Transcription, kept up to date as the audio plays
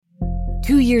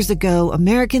2 years ago,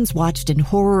 Americans watched in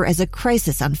horror as a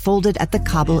crisis unfolded at the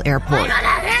Kabul airport.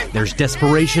 There's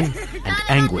desperation and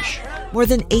anguish. More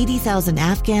than 80,000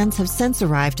 Afghans have since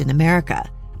arrived in America,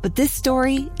 but this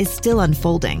story is still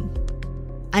unfolding.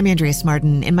 I'm Andrea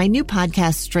Martin. In my new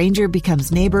podcast, Stranger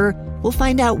Becomes Neighbor, we'll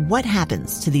find out what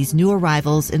happens to these new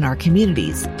arrivals in our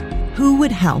communities. Who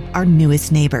would help our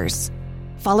newest neighbors?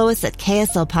 Follow us at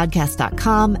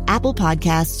kslpodcast.com, Apple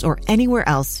Podcasts, or anywhere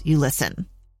else you listen.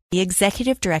 The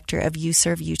executive director of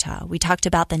UServe Utah. We talked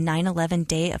about the 9/11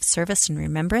 Day of Service and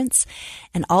Remembrance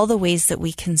and all the ways that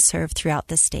we can serve throughout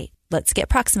the state. Let's get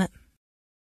proximate.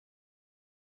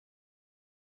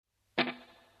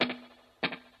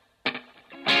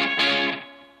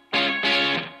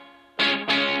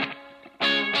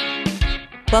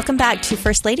 Welcome back to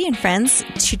First Lady and Friends.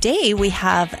 Today we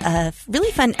have a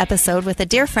really fun episode with a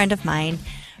dear friend of mine,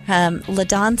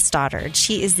 LaDawn Stoddard.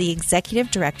 She is the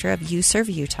executive director of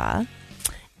UServe Utah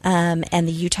and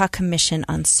the Utah Commission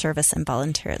on Service and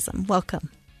Volunteerism.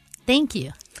 Welcome. Thank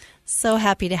you. So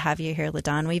happy to have you here,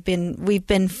 LaDawn. We've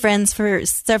been friends for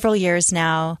several years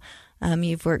now.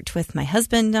 You've worked with my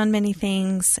husband on many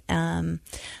things.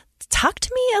 Talk to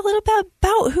me a little bit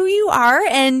about who you are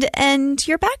and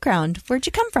your background. Where'd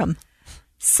you come from?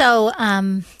 So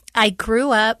I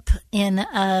grew up in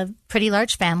a pretty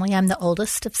large family. I'm the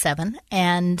oldest of 7,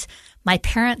 and my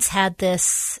parents had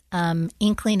this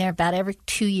inkling about every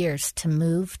 2 years to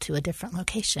move to a different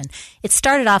location. It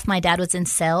started off, my dad was in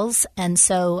sales, and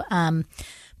so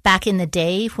back in the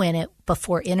day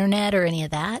before internet or any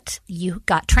of that, you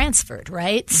got transferred,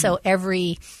 right? Mm-hmm. So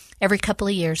every couple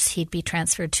of years, he'd be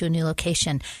transferred to a new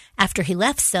location. After he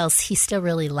left sales, he still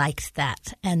really liked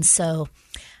that. And so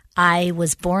I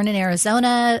was born in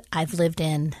Arizona. I've lived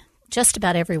in just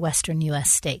about every western U.S.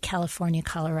 state: California,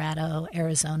 Colorado,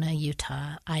 Arizona,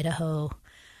 Utah, Idaho,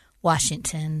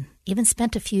 Washington. Even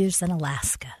spent a few years in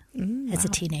Alaska as a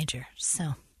teenager.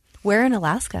 So, where in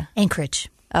Alaska? Anchorage.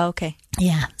 Oh, okay.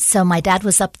 Yeah. So my dad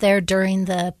was up there during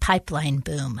the pipeline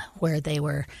boom where they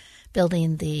were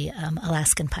building the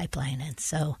Alaskan pipeline. And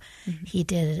so he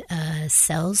did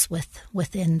sales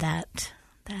within that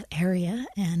area.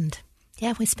 And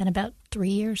yeah, we spent about 3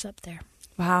 years up there.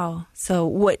 Wow.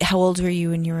 So how old were you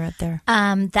when you were up there?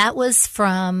 That was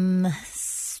from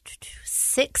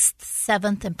 6th,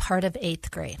 7th, and part of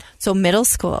 8th grade. So middle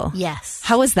school. Yes.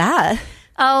 How was that?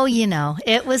 Oh,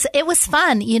 it was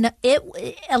fun.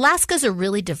 Alaska's a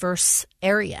really diverse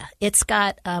area. It's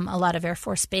got a lot of Air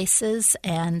Force bases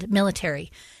and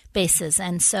military bases,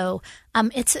 and so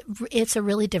it's a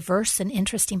really diverse and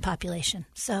interesting population.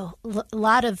 So a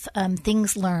lot of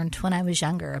things learned when I was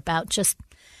younger about just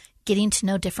getting to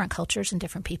know different cultures and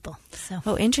different people. So.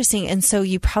 Oh, interesting. And so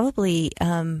you probably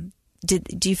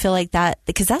do you feel like that,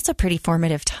 because that's a pretty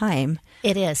formative time?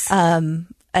 It is.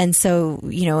 And so,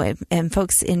 and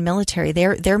folks in military,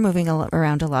 they're moving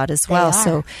around a lot as well.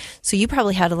 So you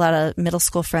probably had a lot of middle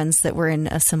school friends that were in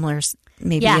a similar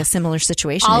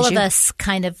situation. All of us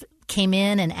kind of came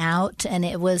in and out, and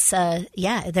it was,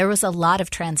 there was a lot of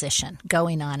transition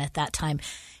going on at that time.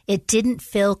 It didn't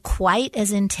feel quite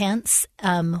as intense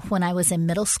when I was in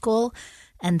middle school.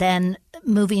 And then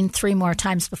moving 3 more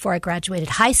times before I graduated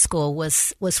high school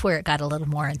was where it got a little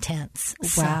more intense.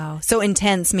 Wow. So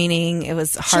intense, meaning it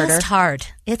was harder? Just hard.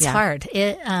 It's hard.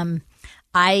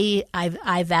 I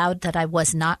vowed that I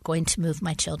was not going to move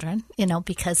my children,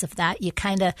 because of that. You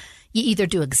either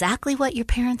do exactly what your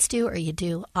parents do or you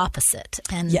do opposite.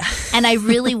 And I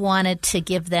really wanted to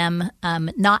give them,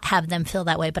 not have them feel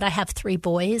that way. But I have 3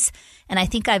 boys, and I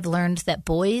think I've learned that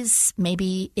boys,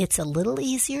 maybe it's a little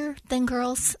easier than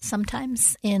girls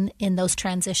sometimes in those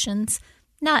transitions.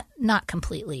 Not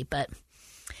completely, but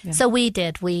so we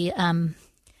did. We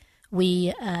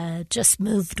just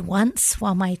moved once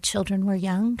while my children were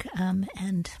young. I've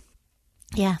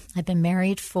been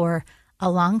married for a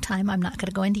long time. I'm not going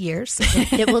to go into years.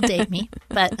 It will date me.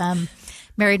 But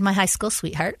married my high school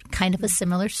sweetheart, kind of a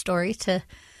similar story to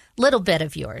a little bit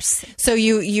of yours. So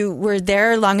you were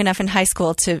there long enough in high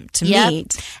school to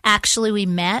meet? Actually, we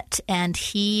met, and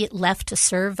he left to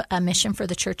serve a mission for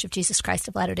the Church of Jesus Christ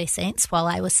of Latter-day Saints while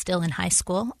I was still in high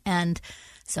school. And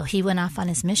so he went off on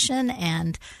his mission,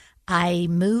 and I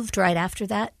moved right after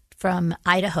that from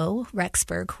Idaho,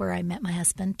 Rexburg, where I met my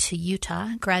husband, to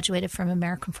Utah, graduated from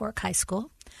American Fork High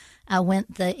School. I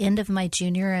went the end of my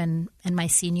junior and my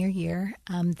senior year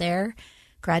there,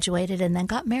 graduated, and then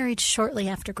got married shortly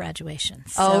after graduation.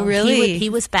 So really? He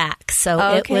was back.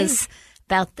 So it was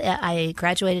I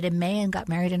graduated in May and got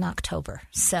married in October.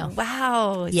 So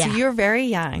wow. Yeah. So you're very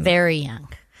young. Very young.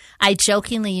 I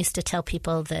jokingly used to tell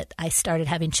people that I started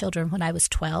having children when I was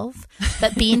 12.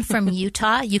 But being from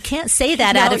Utah, you can't say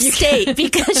that out of state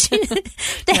because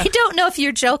they don't know if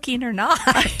you're joking or not.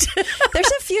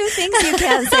 There's a few things you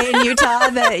can't say in Utah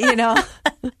that,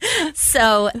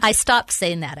 So I stopped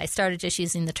saying that. I started just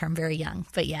using the term very young.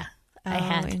 But yeah, I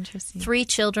had 3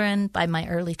 children by my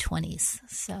early 20s.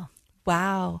 So.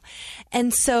 Wow.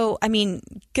 And so, I mean,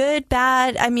 good,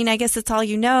 bad, I mean, I guess it's all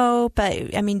you know,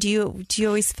 but I mean, do you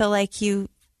always feel like you...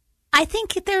 I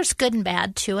think there's good and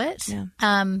bad to it. Yeah.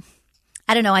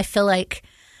 I don't know. I feel like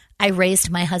I raised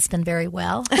my husband very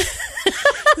well.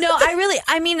 No,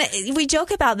 we joke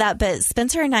about that, but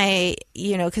Spencer and I,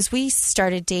 because we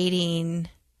started dating...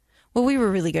 Well, we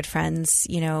were really good friends,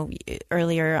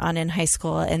 earlier on in high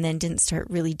school, and then didn't start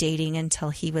really dating until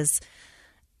he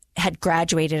had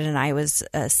graduated and I was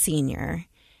a senior,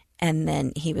 and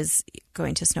then he was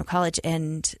going to Snow College.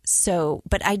 And so,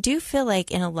 but I do feel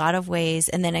like in a lot of ways,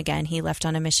 and then again, he left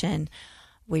on a mission.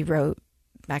 We wrote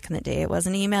back in the day. It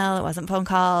wasn't email. It wasn't phone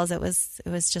calls. It was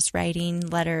just writing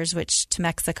letters, which to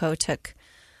Mexico took,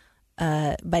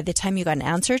 by the time you got an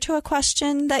answer to a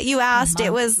question that you asked,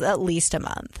 it was at least a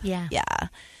month. Yeah. Yeah.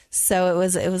 So it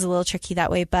was a little tricky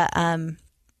that way. But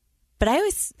I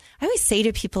always say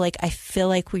to people, like, I feel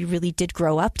like we really did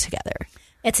grow up together.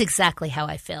 It's exactly how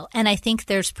I feel. And I think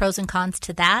there's pros and cons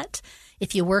to that.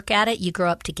 If you work at it, you grow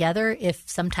up together.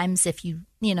 Sometimes if you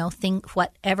think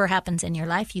whatever happens in your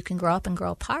life, you can grow up and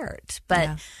grow apart.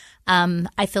 But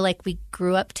I feel like we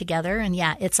grew up together, and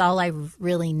yeah, it's all I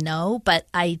really know. But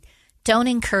I didn't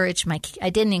encourage my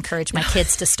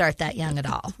kids to start that young at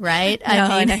all, right?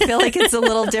 And I feel like it's a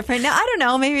little different now. I don't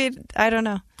know. Maybe I don't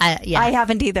know. I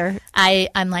haven't either.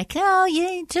 I'm like, oh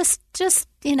yeah, just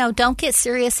don't get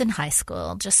serious in high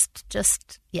school.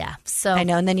 Just yeah. So I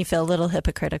know, and then you feel a little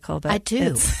hypocritical. But I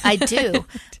do.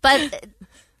 But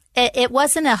it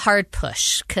wasn't a hard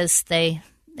push because they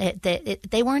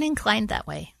weren't inclined that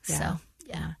way. Yeah. So.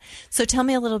 Yeah. So tell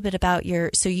me a little bit about you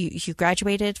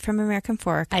graduated from American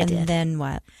Fork. I did. Then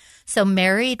what? So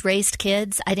married, raised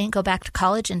kids. I didn't go back to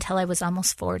college until I was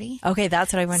almost 40. Okay,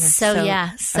 that's what I wondered.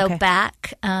 So okay.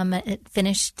 Back,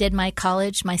 did my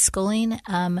college, my schooling,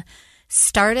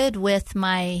 started with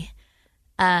I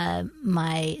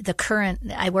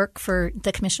work for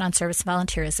the Commission on Service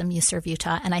Volunteerism, UServe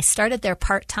Utah, and I started there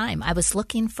part-time. I was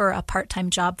looking for a part-time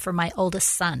job for my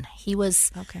oldest son. He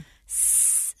was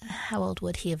how old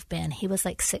would he have been? He was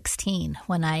like 16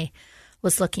 when I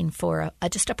was looking for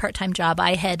just a part-time job.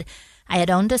 I had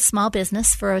owned a small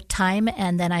business for a time,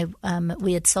 and then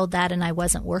we had sold that, and I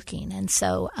wasn't working, and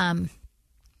so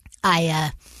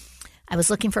I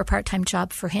was looking for a part-time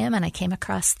job for him, and I came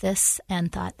across this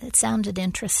and thought it sounded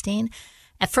interesting.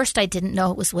 At first, I didn't know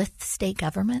it was with state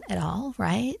government at all,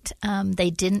 right?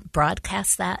 They didn't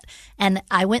broadcast that. And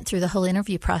I went through the whole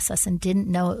interview process and didn't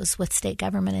know it was with state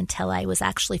government until I was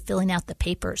actually filling out the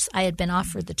papers. I had been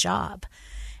offered the job.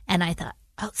 And I thought,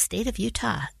 oh, state of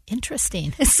Utah,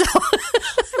 interesting. So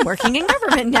I'm working in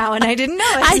government now, and I didn't know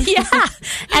it. Yeah.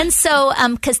 And so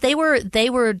because they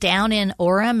were down in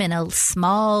Orem in a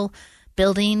small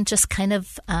building, just kind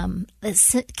of it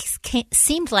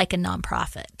seemed like a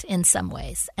nonprofit in some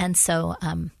ways. And so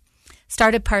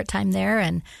started part-time there,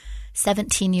 and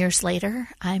 17 years later,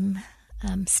 I'm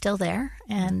still there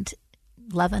and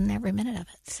loving every minute of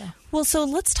it. So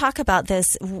let's talk about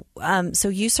this. So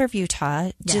UServe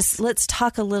Utah, just let's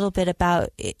talk a little bit about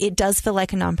it. It does feel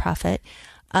like a nonprofit.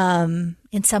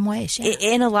 In some ways, yeah.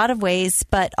 In a lot of ways,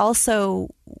 but also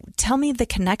tell me the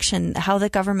connection, how the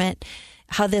government...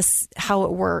 how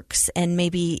it works, and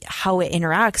maybe how it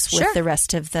interacts with the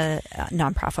rest of the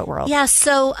nonprofit world. Yeah,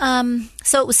 so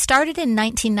it was started in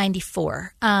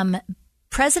 1994.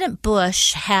 President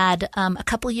Bush had a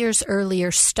couple years earlier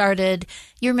started.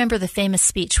 You remember the famous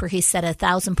speech where he said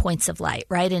 1,000 points of light,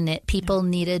 right? And people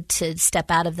needed to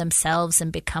step out of themselves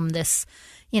and become this,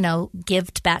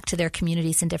 give back to their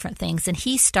communities and different things. And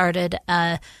he started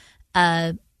a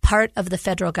part of the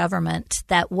federal government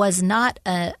that was not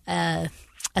a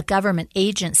government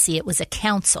agency. It was a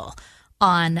council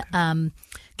on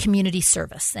community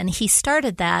service. And he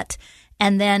started that.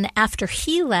 And then after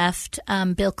he left,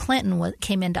 Bill Clinton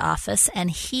came into office, and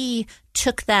he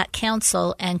took that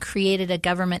council and created a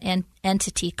government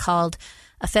entity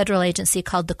a federal agency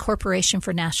called the Corporation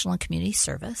for National and Community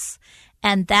Service.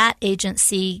 And that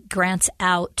agency grants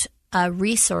out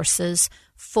resources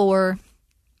for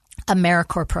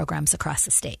AmeriCorps programs across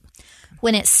the state.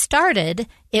 When it started,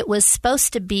 it was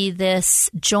supposed to be this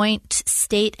joint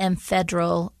state and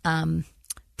federal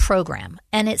program,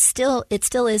 and it still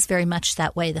is very much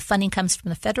that way. The funding comes from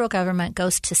the federal government,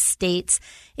 goes to states.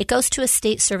 It goes to a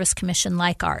state service commission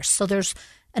like ours. So there's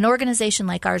an organization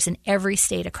like ours in every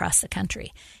state across the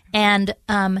country. And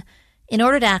in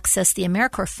order to access the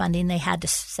AmeriCorps funding, they had to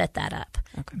set that up.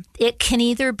 Okay. It can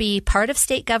either be part of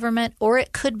state government or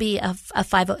it could be a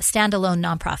standalone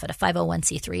nonprofit, a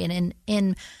 501c3. And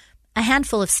in a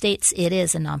handful of states, it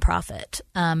is a nonprofit.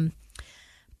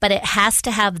 But it has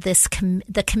to have this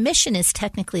the commission is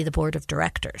technically the board of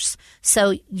directors.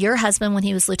 So your husband, when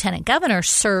he was lieutenant governor,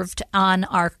 served on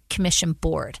our commission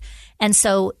board. And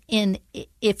so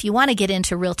if you want to get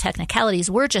into real technicalities,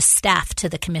 we're just staff to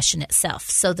the commission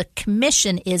itself. So the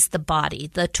commission is the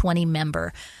body, the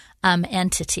 20-member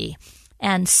entity.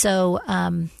 And so,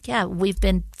 we've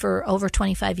been for over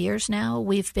 25 years now,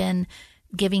 we've been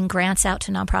giving grants out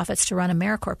to nonprofits to run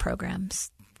AmeriCorps programs.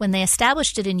 When they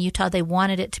established it in Utah, they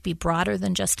wanted it to be broader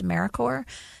than just AmeriCorps.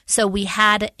 So we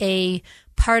had a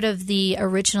part of the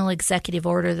original executive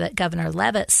order that Governor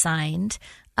Leavitt signed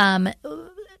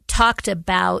talked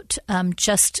about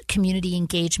just community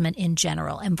engagement in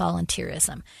general and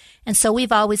volunteerism. And so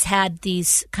we've always had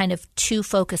these kind of two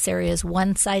focus areas.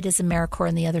 One side is AmeriCorps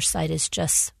and the other side is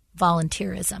just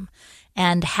volunteerism.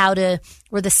 And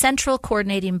we're the central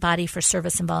coordinating body for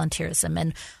service and volunteerism.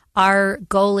 And our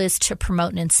goal is to promote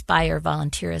and inspire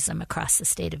volunteerism across the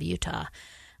state of Utah.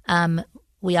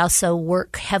 We also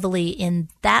work heavily in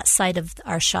that side of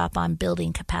our shop on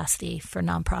building capacity for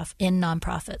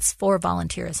nonprofits for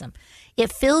volunteerism.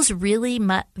 It feels really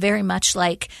very much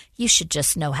like you should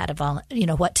just know how to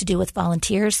what to do with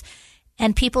volunteers,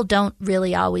 and people don't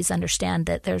really always understand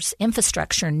that there's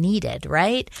infrastructure needed,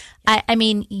 right? I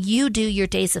mean, you do your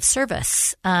days of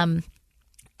service.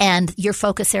 And your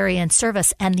focus area in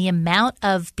service and the amount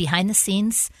of behind the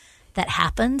scenes that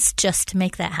happens just to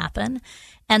make that happen.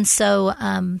 And so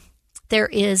there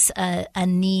is a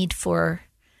need for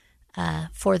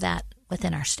that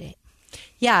within our state.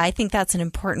 Yeah, I think that's an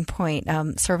important point.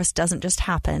 Service doesn't just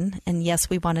happen. And yes,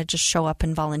 we want to just show up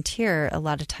and volunteer a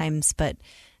lot of times, but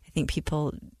I think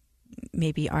people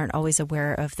maybe aren't always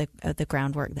aware of the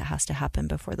groundwork that has to happen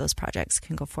before those projects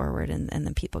can go forward and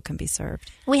then people can be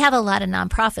served. We have a lot of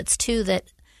nonprofits, too, that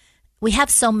we have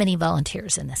so many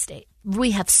volunteers in the state.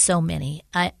 We have so many.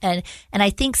 And I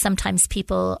think sometimes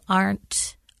people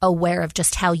aren't aware of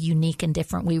just how unique and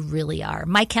different we really are.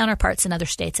 My counterparts in other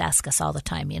states ask us all the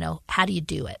time, how do you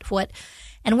do it?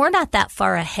 And we're not that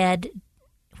far ahead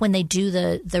when they do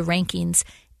the rankings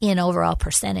in overall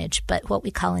percentage, but what we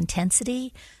call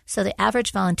intensity. So the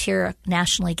average volunteer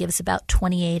nationally gives about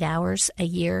 28 hours a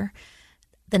year.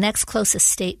 The next closest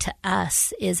state to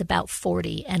us is about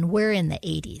 40, and we're in the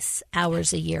 80s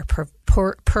hours a year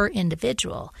per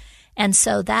individual. And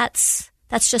so that's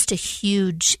just a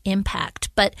huge impact,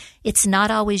 but it's not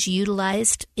always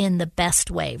utilized in the best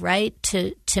way, right?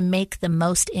 To make the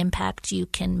most impact you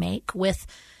can make with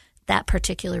that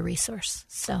particular resource.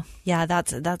 So yeah,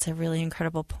 that's a really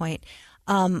incredible point.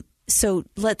 So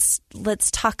let's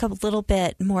talk a little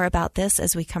bit more about this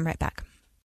as we come right back.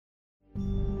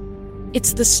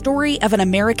 It's the story of an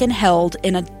American held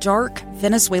in a dark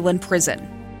Venezuelan prison.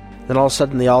 Then all of a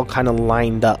sudden they all kind of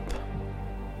lined up.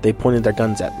 They pointed their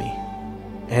guns at me.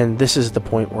 And this is the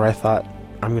point where I thought,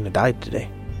 I'm going to die today.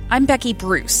 I'm Becky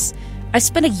Bruce. I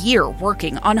spent a year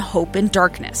working on Hope in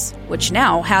Darkness, which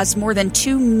now has more than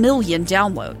 2 million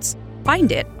downloads.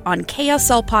 Find it on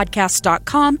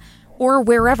kslpodcast.com or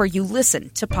wherever you listen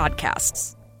to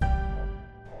podcasts.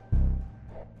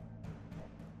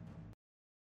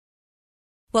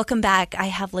 Welcome back. I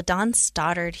have LaDawn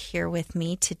Stoddard here with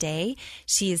me today.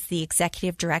 She is the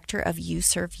executive director of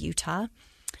UServe Utah.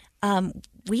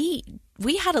 We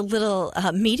had a little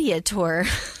media tour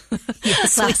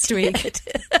last week.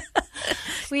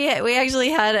 We actually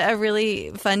had a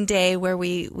really fun day where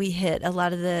we hit a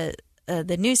lot of the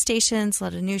news stations, a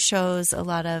lot of news shows, a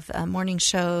lot of morning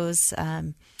shows.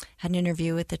 Had an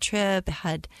interview with the Trib.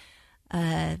 Had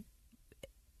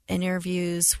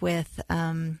interviews with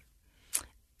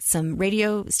some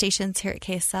radio stations here at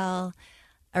KSL,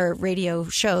 or radio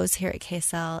shows here at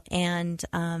KSL, and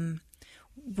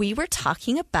we were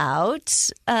talking about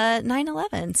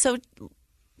 9/11. So,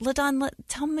 LaDawn,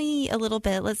 tell me a little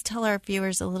bit. Let's tell our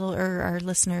viewers a little, or our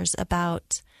listeners,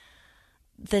 about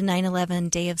the 9/11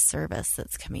 Day of Service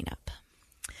that's coming up.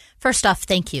 First off,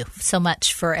 thank you so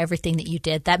much for everything that you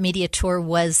did. That media tour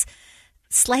was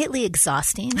slightly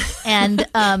exhausting, and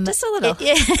just a little,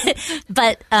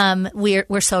 but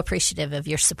we're so appreciative of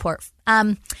your support.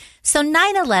 So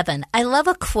 9/11, I love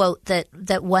a quote that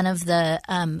one of the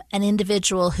an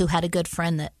individual who had a good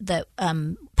friend that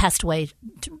passed away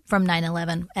from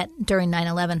 9/11 during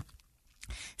 9/11.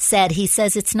 He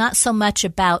says it's not so much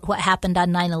about what happened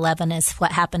on 9/11 as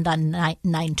what happened on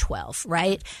 9/12,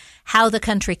 right? How the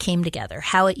country came together,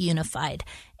 how it unified.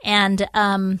 And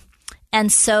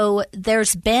so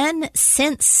there's been,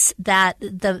 since that,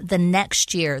 the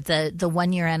next year, the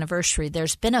 1 year anniversary,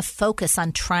 there's been a focus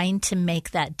on trying to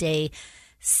make that day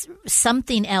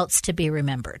something else to be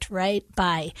remembered, right?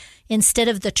 By, instead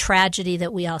of the tragedy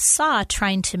that we all saw,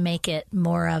 trying to make it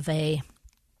more of a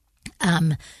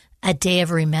day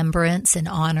of remembrance and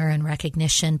honor and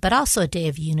recognition, but also a day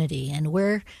of unity. And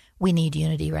we need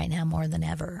unity right now more than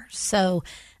ever. So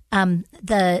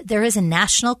there is a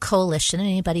national coalition.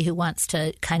 Anybody who wants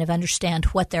to kind of understand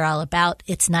what they're all about,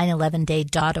 it's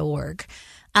 911day.org.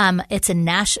 It's a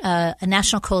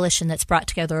national coalition that's brought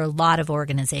together a lot of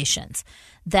organizations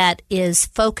that is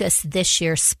focused this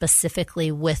year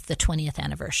specifically with the 20th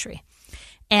anniversary.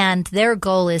 And their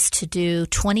goal is to do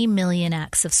 20 million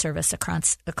acts of service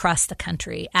across the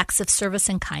country, acts of service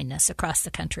and kindness across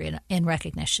the country in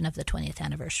recognition of the 20th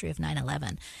anniversary of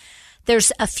 9/11.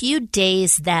 There's a few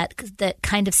days that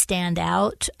kind of stand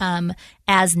out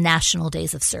as national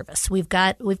days of service. We've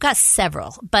got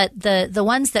several, but the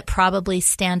ones that probably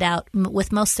stand out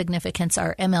with most significance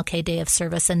are MLK Day of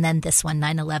Service and then this one,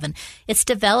 9/11. It's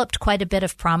developed quite a bit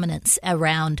of prominence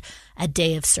around a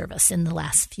day of service in the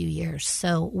last few years.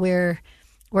 So we're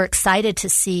excited to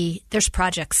see there's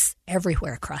projects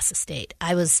everywhere across the state.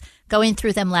 I was going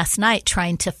through them last night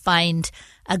trying to find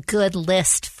a good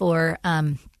list for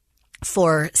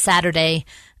Saturday.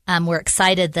 We're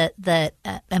excited that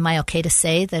am I okay to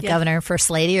say the governor and first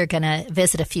lady are going to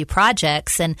visit a few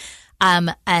projects, and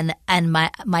my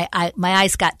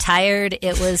eyes got tired.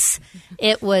 It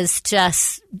was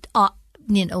just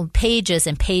pages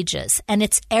and pages, and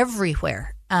it's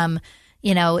everywhere.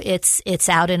 It's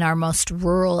out in our most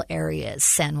rural areas,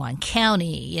 San Juan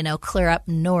County, clear up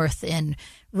north in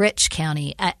Rich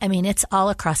County. I mean, it's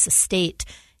all across the state.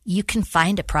 You can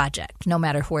find a project no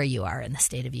matter where you are in the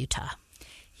state of Utah.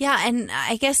 Yeah, and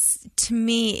I guess to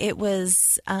me it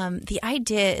was the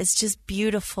idea is just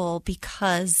beautiful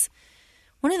because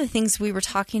one of the things we were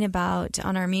talking about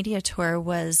on our media tour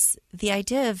was the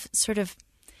idea of sort of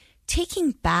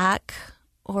taking back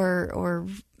or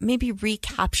maybe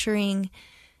recapturing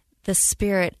the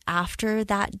spirit after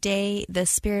that day, the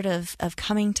spirit of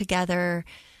coming together,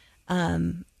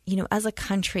 as a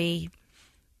country.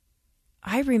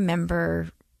 I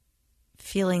remember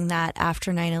feeling that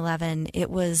after 9/11, it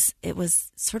was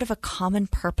sort of a common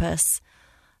purpose,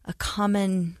 a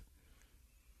common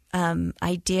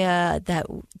idea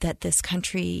that this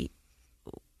country,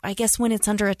 I guess, when it's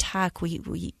under attack,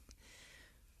 we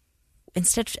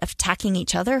instead of attacking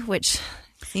each other, which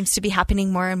seems to be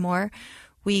happening more and more,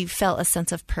 we felt a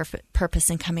sense of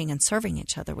purpose in coming and serving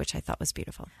each other, which I thought was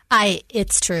beautiful.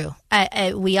 It's true.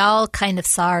 We all kind of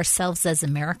saw ourselves as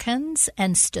Americans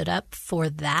and stood up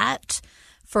for that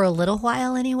for a little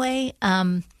while anyway.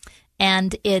 And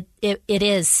it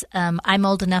is. I'm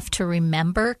old enough to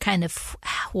remember kind of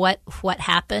what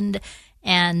happened,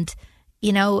 and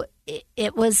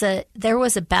there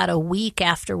was about a week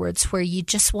afterwards where you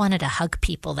just wanted to hug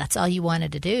people. That's all you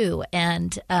wanted to do,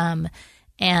 and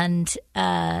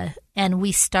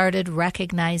we started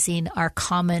recognizing our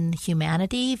common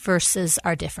humanity versus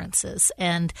our differences.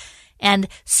 And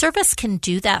service can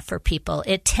do that for people.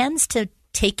 It tends to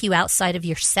take you outside of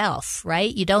yourself,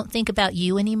 right? You don't think about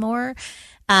you anymore.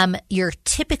 You're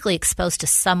typically exposed to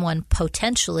someone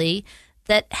potentially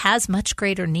that has much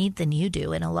greater need than you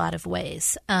do in a lot of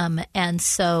ways. And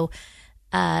so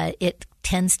it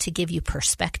tends to give you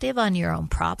perspective on your own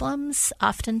problems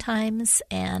oftentimes.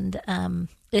 And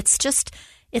it's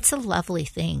a lovely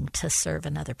thing to serve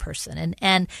another person.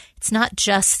 And it's not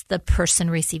just the person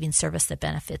receiving service that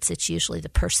benefits. It's usually the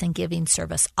person giving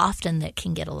service often that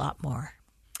can get a lot more.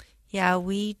 Yeah,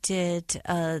 we did.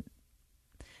 The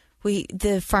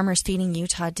Farmers Feeding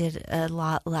Utah did a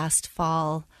lot last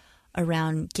fall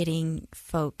around getting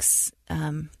folks,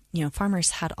 farmers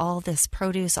had all this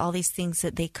produce, all these things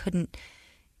that they couldn't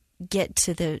get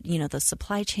to the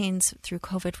supply chains through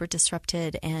COVID were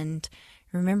disrupted. And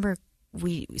remember,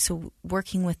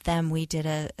 working with them, we did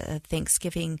a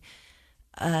Thanksgiving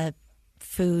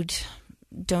food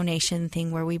donation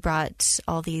thing where we brought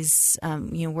all these,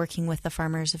 working with the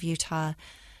farmers of Utah,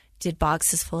 did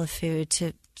boxes full of food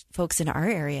to folks in our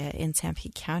area in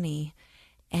Sanpete County.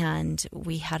 And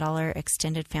we had all our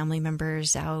extended family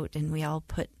members out, and we all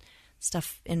put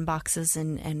stuff in boxes,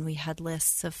 and we had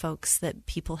lists of folks that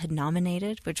people had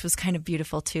nominated, which was kind of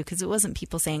beautiful too, because it wasn't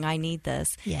people saying, I need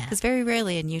this. Yeah. Because very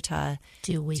rarely in Utah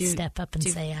do we step up and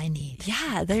say, I need.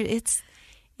 Yeah, it's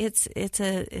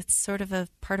sort of a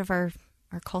part of our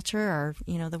culture, our,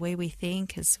 the way we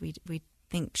think is we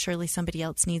think surely somebody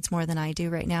else needs more than I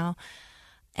do right now.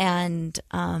 And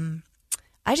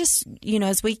I just,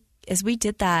 as we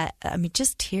did that, I mean,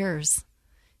 just tears.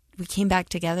 We came back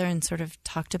together and sort of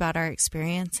talked about our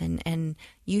experience, and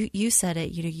you said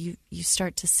it, you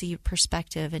start to see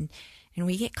perspective, and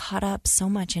we get caught up so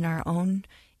much in our own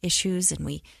issues, and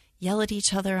we yell at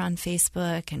each other on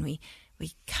Facebook, and we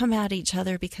come at each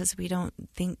other because we don't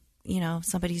think,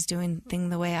 somebody's doing thing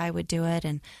the way I would do it,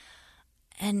 and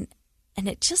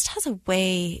it just has a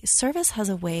way, service has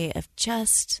a way of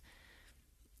just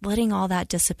letting all that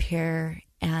disappear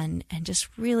and just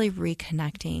really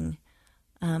reconnecting.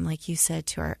 Like you said,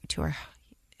 to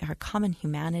our common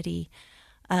humanity.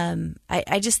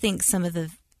 I just think some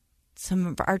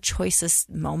of our choicest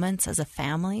moments as a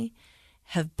family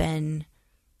have been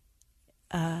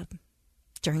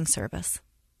during service,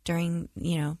 during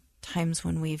times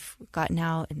when we've gotten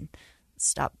out and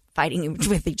stopped fighting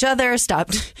with each other,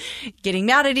 stopped getting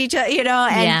mad at each other,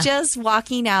 and just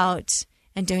walking out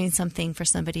and doing something for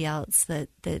somebody else that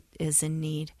is in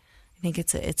need. I think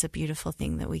it's a beautiful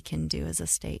thing that we can do as a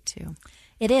state too.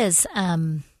 It is,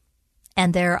 and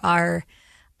there are.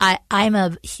 I'm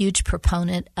a huge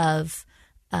proponent of.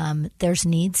 There's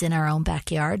needs in our own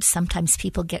backyard. Sometimes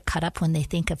people get caught up when they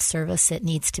think of service. It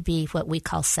needs to be what we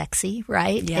call sexy,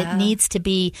 right? Yeah. It needs to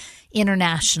be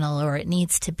international, or it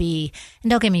needs to be.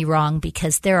 And don't get me wrong,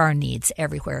 because there are needs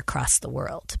everywhere across the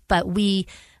world, but we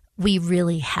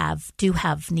really do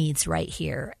have needs right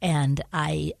here, and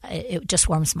it just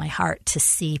warms my heart to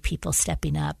see people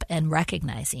stepping up and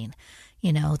recognizing,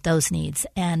 those needs.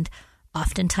 And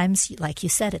oftentimes, like you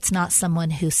said, it's not someone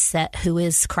who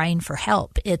is crying for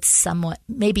help. It's someone,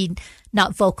 maybe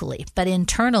not vocally, but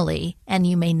internally, and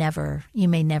you may never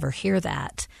hear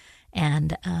that.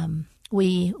 And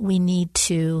we need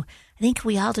to. I think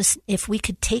we all just, if we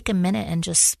could take a minute and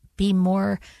just be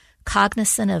more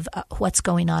cognizant of what's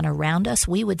going on around us,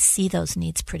 we would see those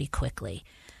needs pretty quickly.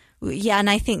 Yeah, and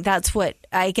I think that's what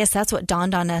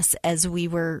dawned on us as we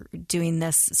were doing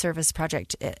this service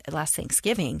project last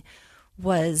Thanksgiving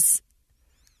was,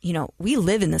 we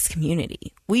live in this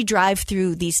community. We drive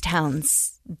through these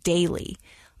towns daily.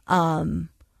 I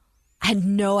had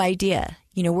no idea.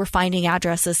 We're finding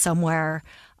addresses somewhere,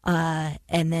 and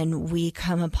then we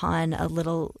come upon a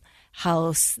little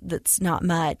house that's not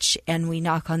much, and we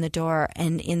knock on the door,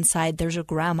 and inside there's a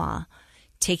grandma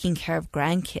taking care of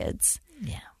grandkids.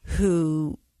 Yeah.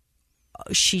 Who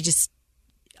she just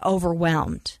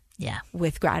overwhelmed. Yeah.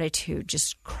 With gratitude,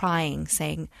 just crying,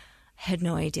 saying, I had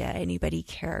no idea anybody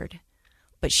cared,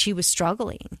 but she was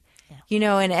struggling.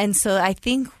 Yeah. And so I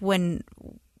think when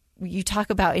you talk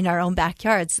about in our own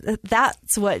backyards,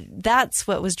 that's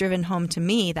what was driven home to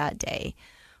me that day,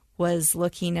 was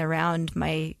looking around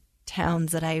my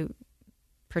towns that I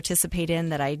participate in,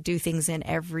 that I do things in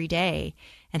every day,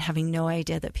 and having no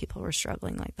idea that people were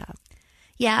struggling like that.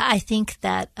 Yeah, I think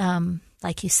that,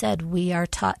 like you said, we are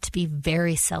taught to be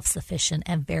very self-sufficient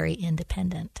and very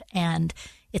independent, and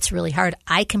it's really hard.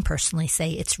 I can personally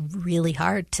say it's really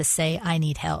hard to say I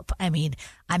need help. I mean,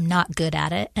 I'm not good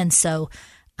at it, and so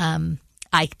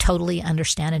I totally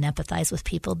understand and empathize with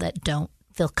people that don't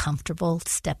feel comfortable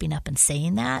stepping up and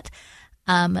saying that.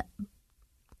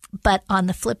 But on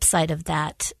the flip side of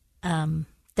that,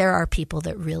 there are people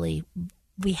that really,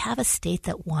 we have a state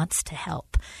that wants to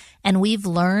help. And we've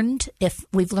learned, if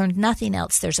we've learned nothing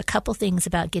else, there's a couple things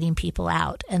about getting people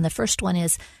out. And the first one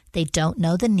is they don't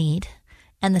know the need.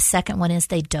 And the second one is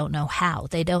they don't know how.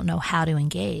 They don't know how to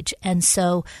engage. And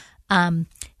so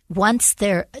once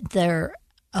their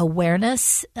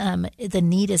awareness, the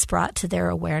need is brought to their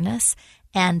awareness,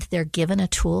 and they're given a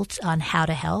tool on how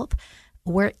to help,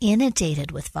 we're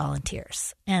inundated with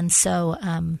volunteers. And so,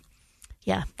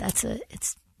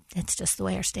 it's just the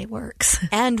way our state works.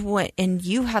 And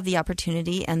you have the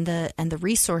opportunity and the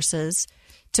resources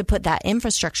to put that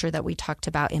infrastructure that we talked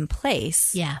about in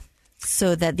place. Yeah.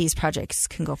 So that these projects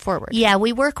can go forward. Yeah,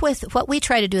 what we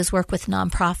try to do is work with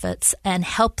nonprofits and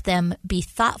help them be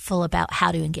thoughtful about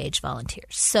how to engage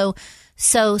volunteers.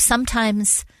 So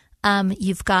sometimes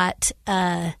you've got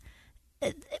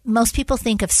most people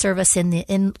think of service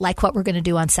in like what we're going to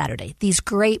do on Saturday, these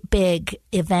great big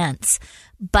events.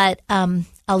 But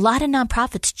a lot of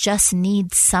nonprofits just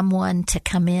need someone to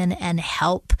come in and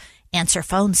help answer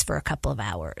phones for a couple of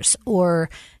hours, or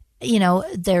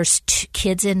there's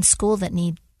kids in school that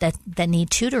need that need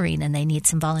tutoring, and they need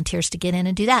some volunteers to get in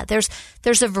and do that.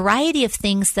 There's a variety of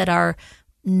things that are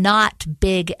not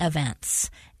big events.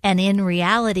 And in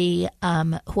reality,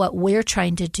 what we're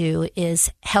trying to do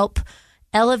is help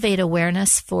elevate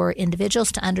awareness for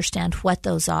individuals to understand what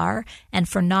those are, and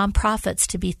for nonprofits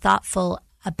to be thoughtful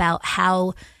about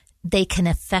how they can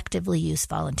effectively use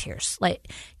volunteers.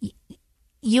 Like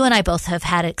you and I both have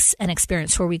had an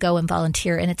experience where we go and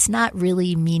volunteer and it's not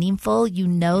really meaningful. You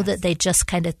know, yes, that they just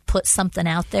kind of put something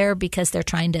out there because they're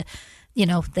trying to,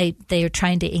 they are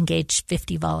trying to engage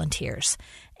 50 volunteers.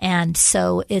 And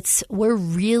so we're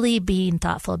really being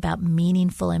thoughtful about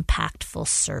meaningful, impactful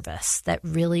service that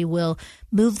really will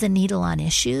move the needle on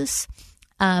issues,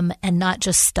 and not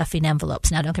just stuffing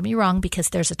envelopes. Now, don't get me wrong, because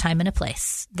there's a time and a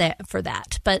place for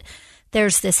that. But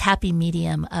there's this happy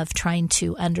medium of trying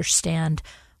to understand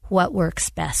what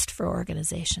works best for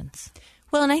organizations.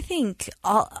 Well, and I think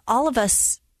all of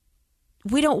us,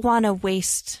 we don't want to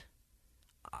waste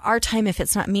our time if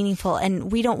it's not meaningful,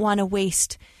 and we don't want to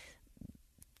waste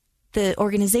the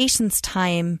organization's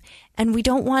time, and we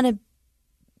don't want to.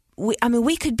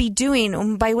 We could be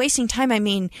doing, by wasting time, I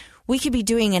mean we could be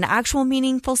doing an actual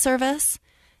meaningful service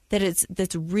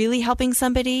that's really helping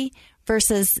somebody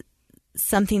versus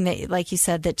something that, like you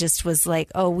said, that just was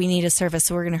like, oh, we need a service,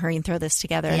 so we're going to hurry and throw this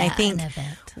together. Yeah, and I think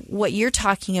what you're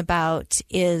talking about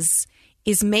is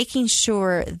making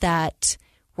sure that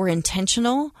we're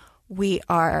intentional, we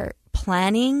are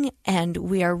planning, and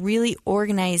we are really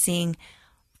organizing.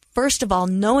 First of all,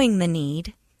 knowing the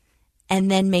need, and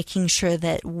then making sure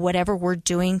that whatever we're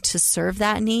doing to serve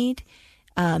that need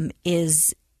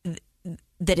is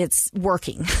that it's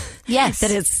working. Yes,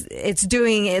 that it's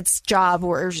doing its job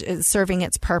or it's serving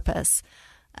its purpose.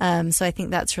 So I think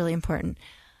that's really important.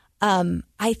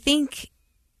 I think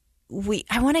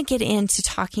I want to get into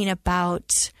talking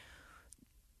about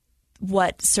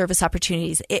what service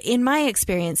opportunities. In my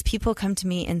experience, people come to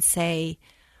me and say,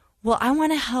 "Well, I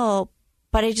want to help,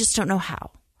 but I just don't know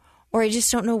how, or I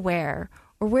just don't know where,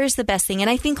 or where's the best thing." And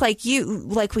I think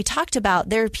like we talked about,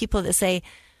 there are people that say,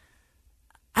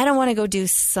 I don't want to go do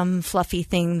some fluffy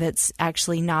thing that's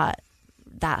actually not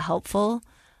that helpful.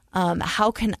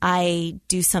 How can I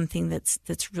do something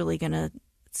that's really going to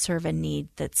serve a need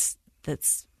that's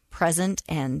present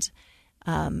and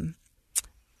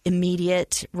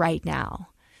immediate right now?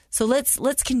 So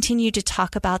let's continue to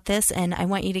talk about this, and I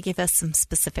want you to give us some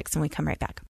specifics when we come right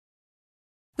back.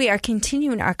 We are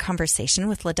continuing our conversation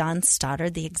with LaDawn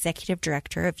Stoddard, the Executive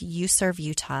Director of YouServe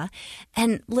Utah.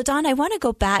 And LaDawn, I want to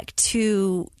go back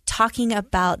to talking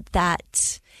about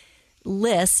that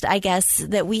list, I guess,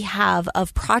 that we have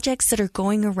of projects that are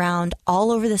going around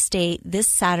all over the state this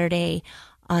Saturday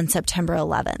on September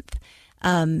 11th.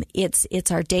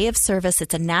 It's our day of service.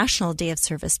 It's a national day of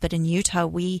service, but in Utah,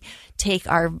 we take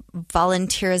our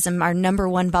volunteerism, our number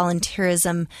one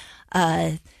volunteerism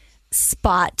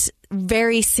spot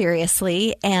very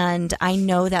seriously. And I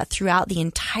know that throughout the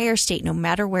entire state, no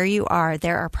matter where you are,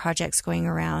 there are projects going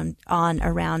around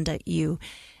you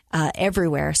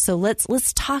everywhere. So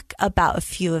let's talk about a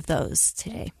few of those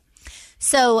today.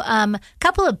 So a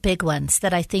couple of big ones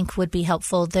that I think would be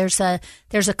helpful. There's a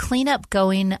cleanup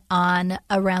going on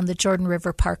around the Jordan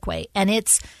River Parkway, and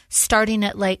it's starting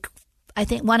at I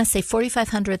want to say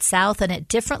 4500 South, and at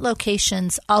different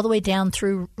locations all the way down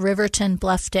through Riverton,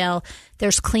 Bluffdale,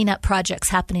 there's cleanup projects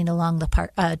happening along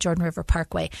the Jordan River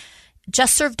Parkway.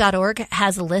 JustServe.org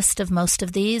has a list of most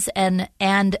of these and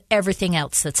everything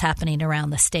else that's happening around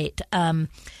the state.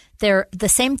 The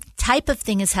same type of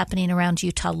thing is happening around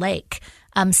Utah Lake.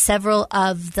 Several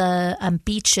of the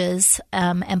beaches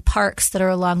and parks that are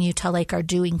along Utah Lake are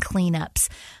doing cleanups.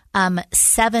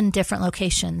 7 different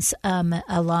locations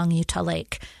along Utah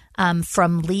Lake,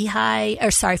 from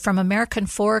American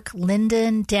Fork,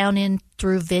 Linden, down in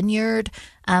through Vineyard.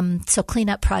 So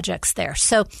cleanup projects there.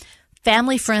 So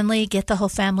family friendly, get the whole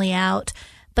family out.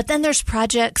 But then there's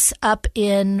projects up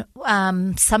in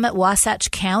Summit, Wasatch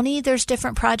County. There's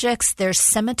different projects. There's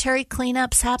cemetery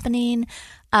cleanups happening.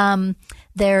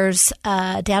 There's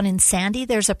down in Sandy,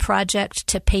 there's a project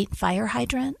to paint fire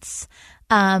hydrants.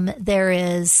 There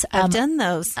is I've done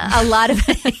those. A lot of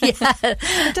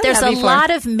there's a lot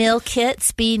of mill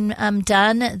kits being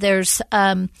done. There's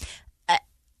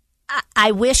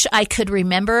I wish I could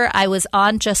remember. I was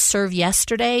on JustServe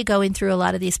yesterday going through a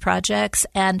lot of these projects,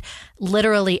 and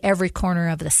literally every corner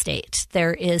of the state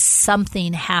there is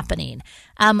something happening.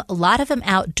 A lot of them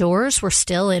outdoors. We're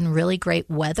still in really great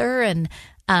weather and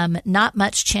not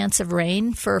much chance of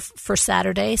rain for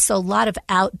Saturday. So a lot of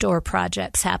outdoor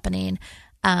projects happening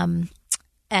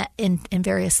in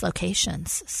various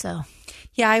locations. So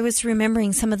Yeah, I was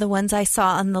remembering some of the ones I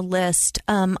saw on the list.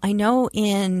 I know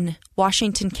in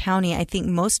Washington County, I think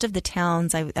most of the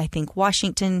towns, I think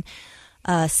Washington,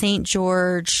 St.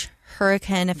 George,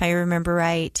 Hurricane, if I remember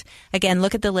right. Again,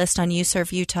 look at the list on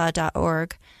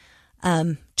userveutah.org.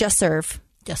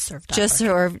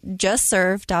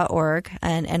 JustServe.org,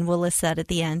 and we'll list that at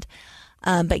the end.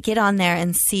 But get on there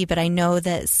and see. But I know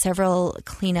that several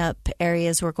cleanup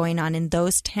areas were going on in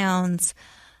those towns.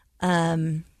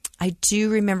 I do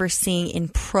remember seeing in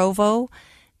Provo,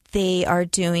 they are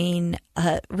doing,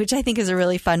 which I think is a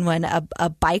really fun one, a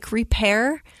bike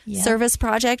repair service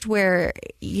project where,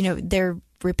 they're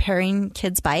repairing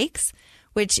kids' bikes,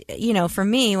 which, for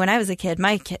me, when I was a kid,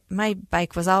 my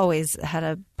bike was always had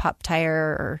a pop tire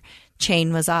or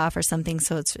chain was off or something.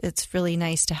 So it's really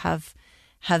nice to have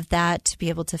that, to be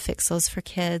able to fix those for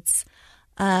kids.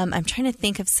 I'm trying to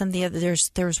think of some of the other.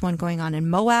 There's one going on in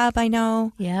Moab, I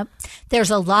know. Yep. There's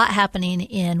a lot happening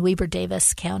in Weber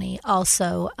Davis County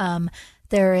also.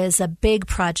 There is a big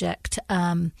project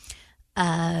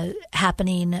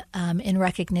happening in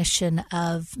recognition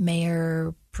of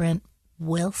Mayor Brent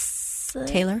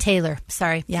Wilson. Taylor,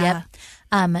 sorry. Yeah.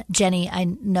 Yep. Jenny, I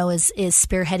know, is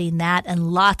spearheading that,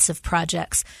 and lots of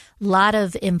projects, a lot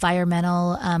of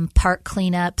environmental park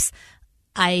cleanups.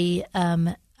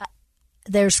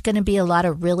 There's going to be a lot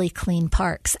of really clean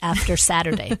parks after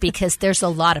Saturday because there's a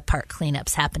lot of park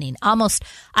cleanups happening. Almost,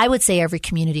 I would say every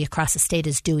community across the state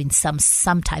is doing some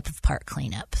type of park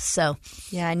cleanup. So,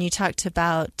 yeah, and you talked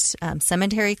about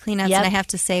cemetery cleanups, Yep. and I have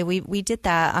to say we did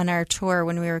that on our tour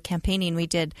when we were campaigning. We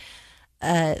did,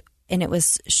 and it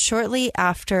was shortly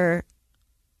after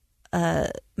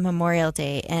Memorial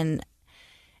Day, and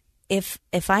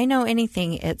if I know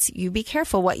anything, it's you be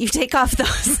careful what you take off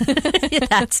those.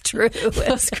 That's true.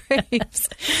 Those graves.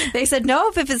 They said,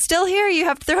 nope, if it's still here, you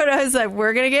have to throw it out. I was like,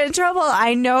 we're going to get in trouble.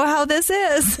 I know how this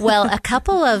is. Well, a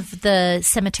couple of the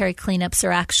cemetery cleanups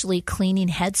are actually cleaning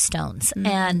headstones,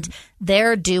 and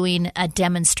they're doing a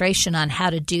demonstration on how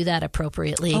to do that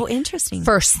appropriately. Oh, interesting.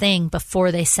 First thing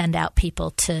before they send out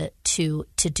people to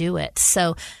do it.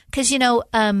 So, because,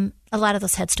 a lot of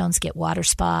those headstones get water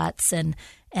spots and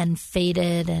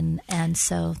faded, and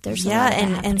so there's a lot of that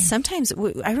happening. And sometimes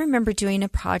I remember doing a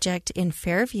project in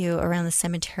Fairview around the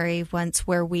cemetery once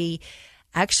where we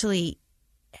actually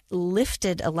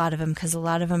lifted a lot of them because a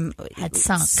lot of them had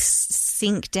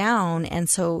sink down, and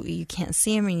so you can't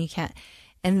see them and you can't.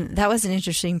 And that was an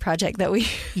interesting project that we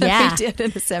did in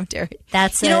the cemetery. You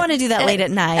don't want to do that late at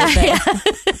night, but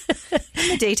in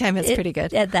the daytime it's pretty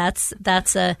good. Yeah,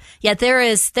 there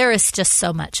is just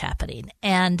so much happening.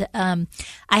 And I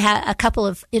had a couple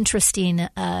of interesting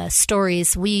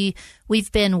stories.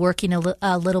 We've been working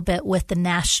a little bit with the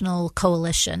National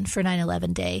Coalition for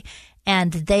 9/11 Day,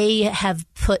 and they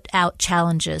have put out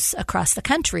challenges across the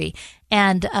country.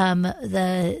 And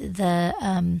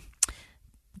the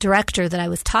director that I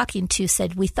was talking to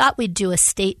said, we thought we'd do a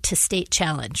state-to-state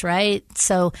challenge, right?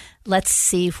 So let's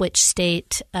see which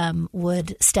state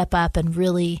would step up and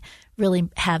really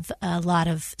have a lot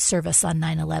of service on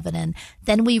 9/11. And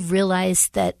then we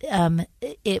realized that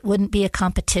it wouldn't be a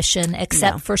competition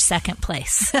except for second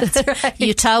place. That's right.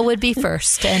 Utah would be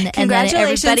first. And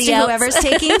congratulations then everybody to else. Whoever's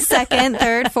taking second,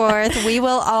 third, fourth. We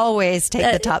will always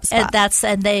take the top spot.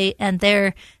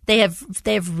 They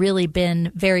have really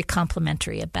been very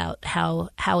complimentary about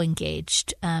how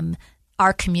engaged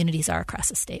our communities are across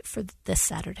the state for this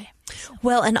Saturday.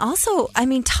 Well, and also,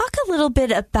 talk a little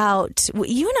bit about,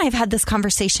 you and I have had this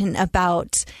conversation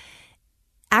about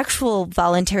actual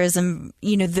volunteerism,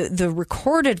 the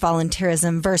recorded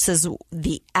volunteerism versus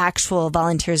the actual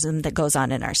volunteerism that goes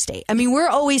on in our state. We're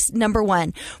always number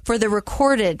one for the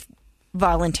recorded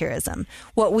volunteerism,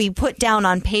 what we put down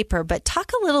on paper, but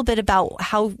talk a little bit about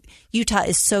how Utah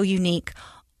is so unique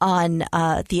on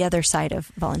the other side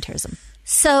of volunteerism.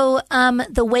 So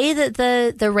the way that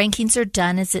the rankings are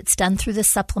done is it's done through the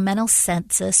supplemental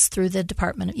census through the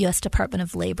U.S. Department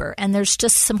of Labor. And there's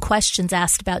just some questions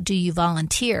asked about, do you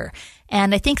volunteer?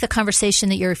 And I think the conversation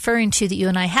that you're referring to that you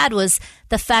and I had was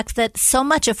the fact that so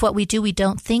much of what we do we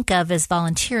don't think of as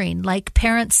volunteering, like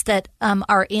parents that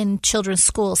are in children's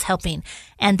schools helping,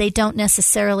 and they don't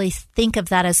necessarily think of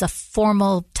that as a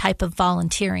formal type of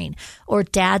volunteering, or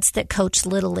dads that coach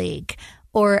Little League.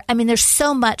 Or, there's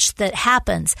so much that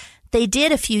happens. They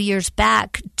did a few years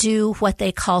back do what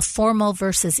they call formal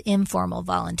versus informal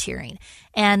volunteering.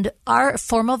 And our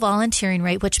formal volunteering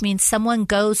rate, which means someone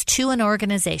goes to an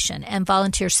organization and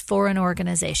volunteers for an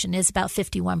organization, is about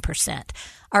 51%.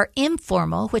 Our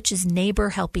informal, which is neighbor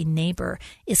helping neighbor,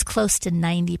 is close to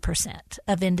 90%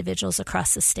 of individuals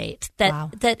across the state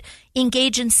that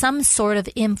engage in some sort of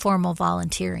informal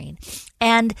volunteering.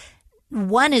 And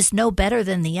one is no better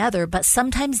than the other, but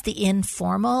sometimes the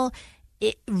informal,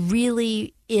 it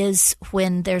really is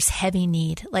when there's heavy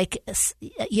need. Like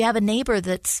you have a neighbor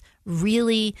that's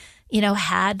really,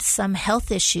 had some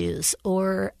health issues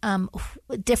or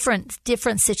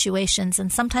different situations.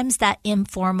 And sometimes that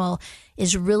informal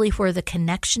is really where the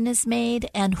connection is made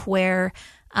and where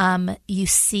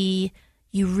you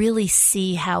really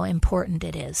see how important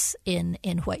it is in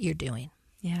what you're doing.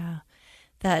 Yeah.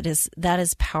 That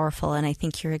is powerful, and I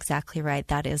think you're exactly right.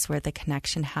 That is where the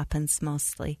connection happens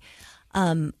mostly.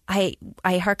 I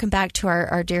hearken back to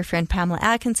our dear friend Pamela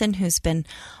Atkinson, who's been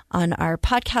on our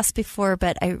podcast before,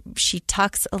 but she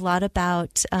talks a lot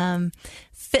about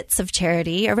fits of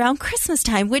charity around Christmas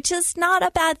time, which is not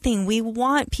a bad thing. We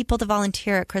want people to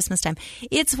volunteer at Christmas time.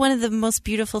 It's one of the most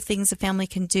beautiful things a family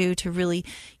can do to really,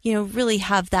 really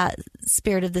have that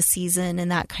spirit of the season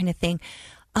and that kind of thing.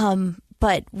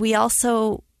 But we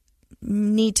also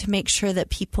need to make sure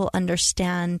that people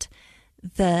understand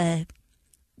the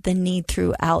need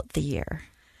throughout the year.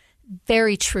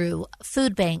 Very true.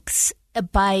 Food banks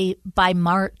by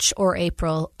March or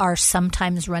April are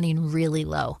sometimes running really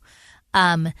low.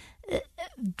 And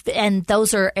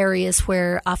those are areas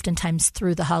where oftentimes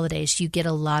through the holidays you get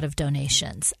a lot of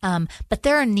donations. But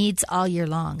there are needs all year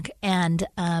long. And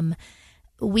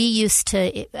we used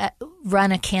to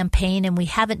run a campaign, and we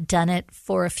haven't done it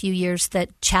for a few years,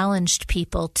 that challenged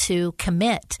people to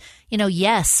commit.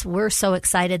 Yes, we're so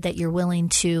excited that you're willing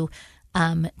to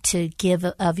give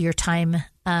of your time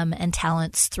and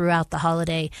talents throughout the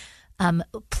holiday.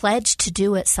 Pledge to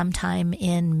do it sometime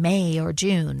in May or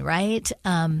June, right?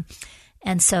 And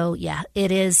so, yeah,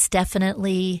 it is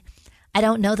definitely. I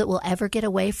don't know that we'll ever get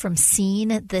away from seeing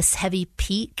this heavy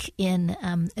peak in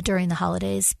during the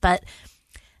holidays, but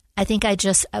I think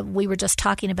we were just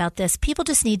talking about this. People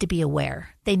just need to be aware.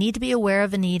 They need to be aware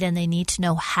of a need, and they need to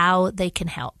know how they can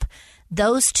help.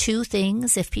 Those two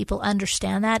things, if people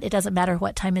understand that, it doesn't matter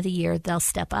what time of the year, they'll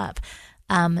step up.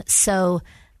 So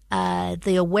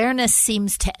the awareness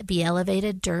seems to be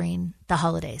elevated during the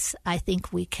holidays. I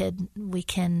think we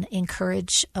can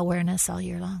encourage awareness all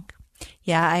year long.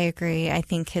 Yeah, I agree. I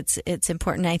think it's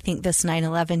important. I think this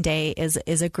 9/11 day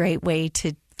is a great way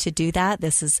to do that.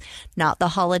 This is not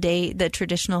the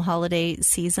traditional holiday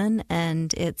season,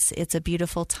 and it's a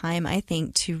beautiful time, I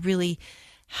think, to really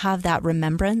have that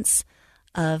remembrance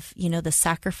of, the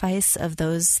sacrifice of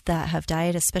those that have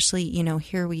died, especially,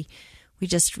 here we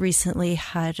just recently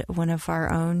had one of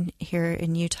our own here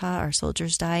in Utah, our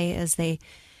soldiers, die as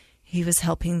he was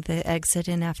helping the exit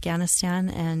in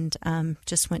Afghanistan, and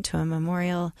just went to a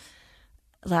memorial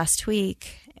last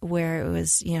week where it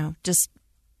was, just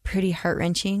pretty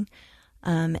heart-wrenching.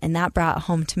 And that brought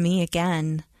home to me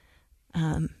again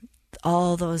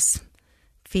all those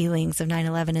feelings of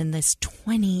 9/11 in this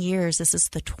 20 years. This is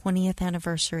the 20th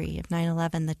anniversary of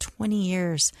 9/11. The 20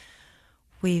 years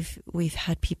we've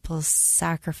had people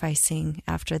sacrificing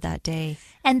after that day.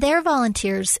 And they're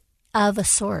volunteers of a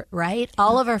sort, right?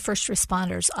 All of our first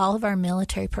responders, all of our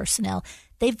military personnel,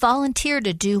 they volunteer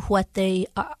to do what they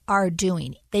are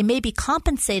doing. They may be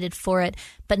compensated for it,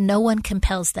 but no one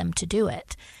compels them to do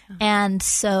it. And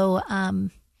so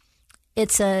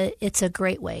it's a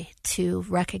great way to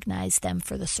recognize them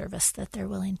for the service that they're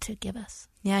willing to give us.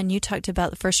 Yeah, and you talked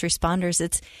about the first responders.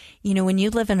 It's, when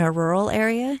you live in a rural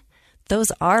area,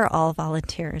 those are all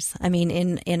volunteers. I mean,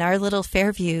 in our little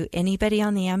Fairview, anybody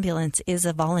on the ambulance is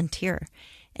a volunteer.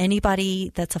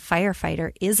 Anybody that's a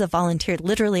firefighter is a volunteer,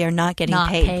 literally are not getting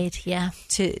paid yeah,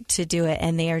 to do it,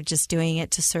 and they are just doing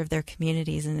it to serve their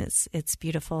communities, and it's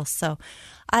beautiful. So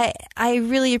I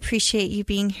really appreciate you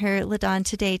being here, LaDawn,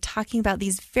 today, talking about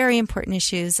these very important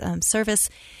issues. Service,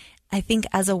 I think,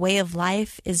 as a way of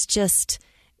life is just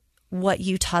what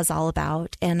Utah's all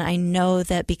about. And I know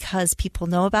that because people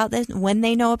know about this, when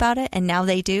they know about it, and now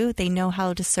they know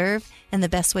how to serve and the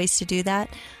best ways to do that.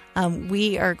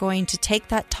 We are going to take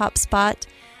that top spot,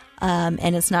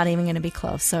 and it's not even going to be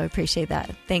close. So I appreciate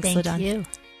that. Thanks, LaDawn. Thank you.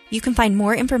 You can find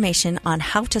more information on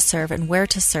how to serve and where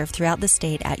to serve throughout the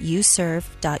state at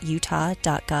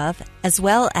userve.utah.gov, as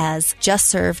well as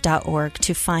justserve.org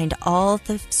to find all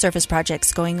the service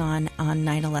projects going on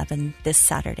 9/11 this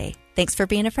Saturday. Thanks for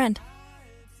being a friend.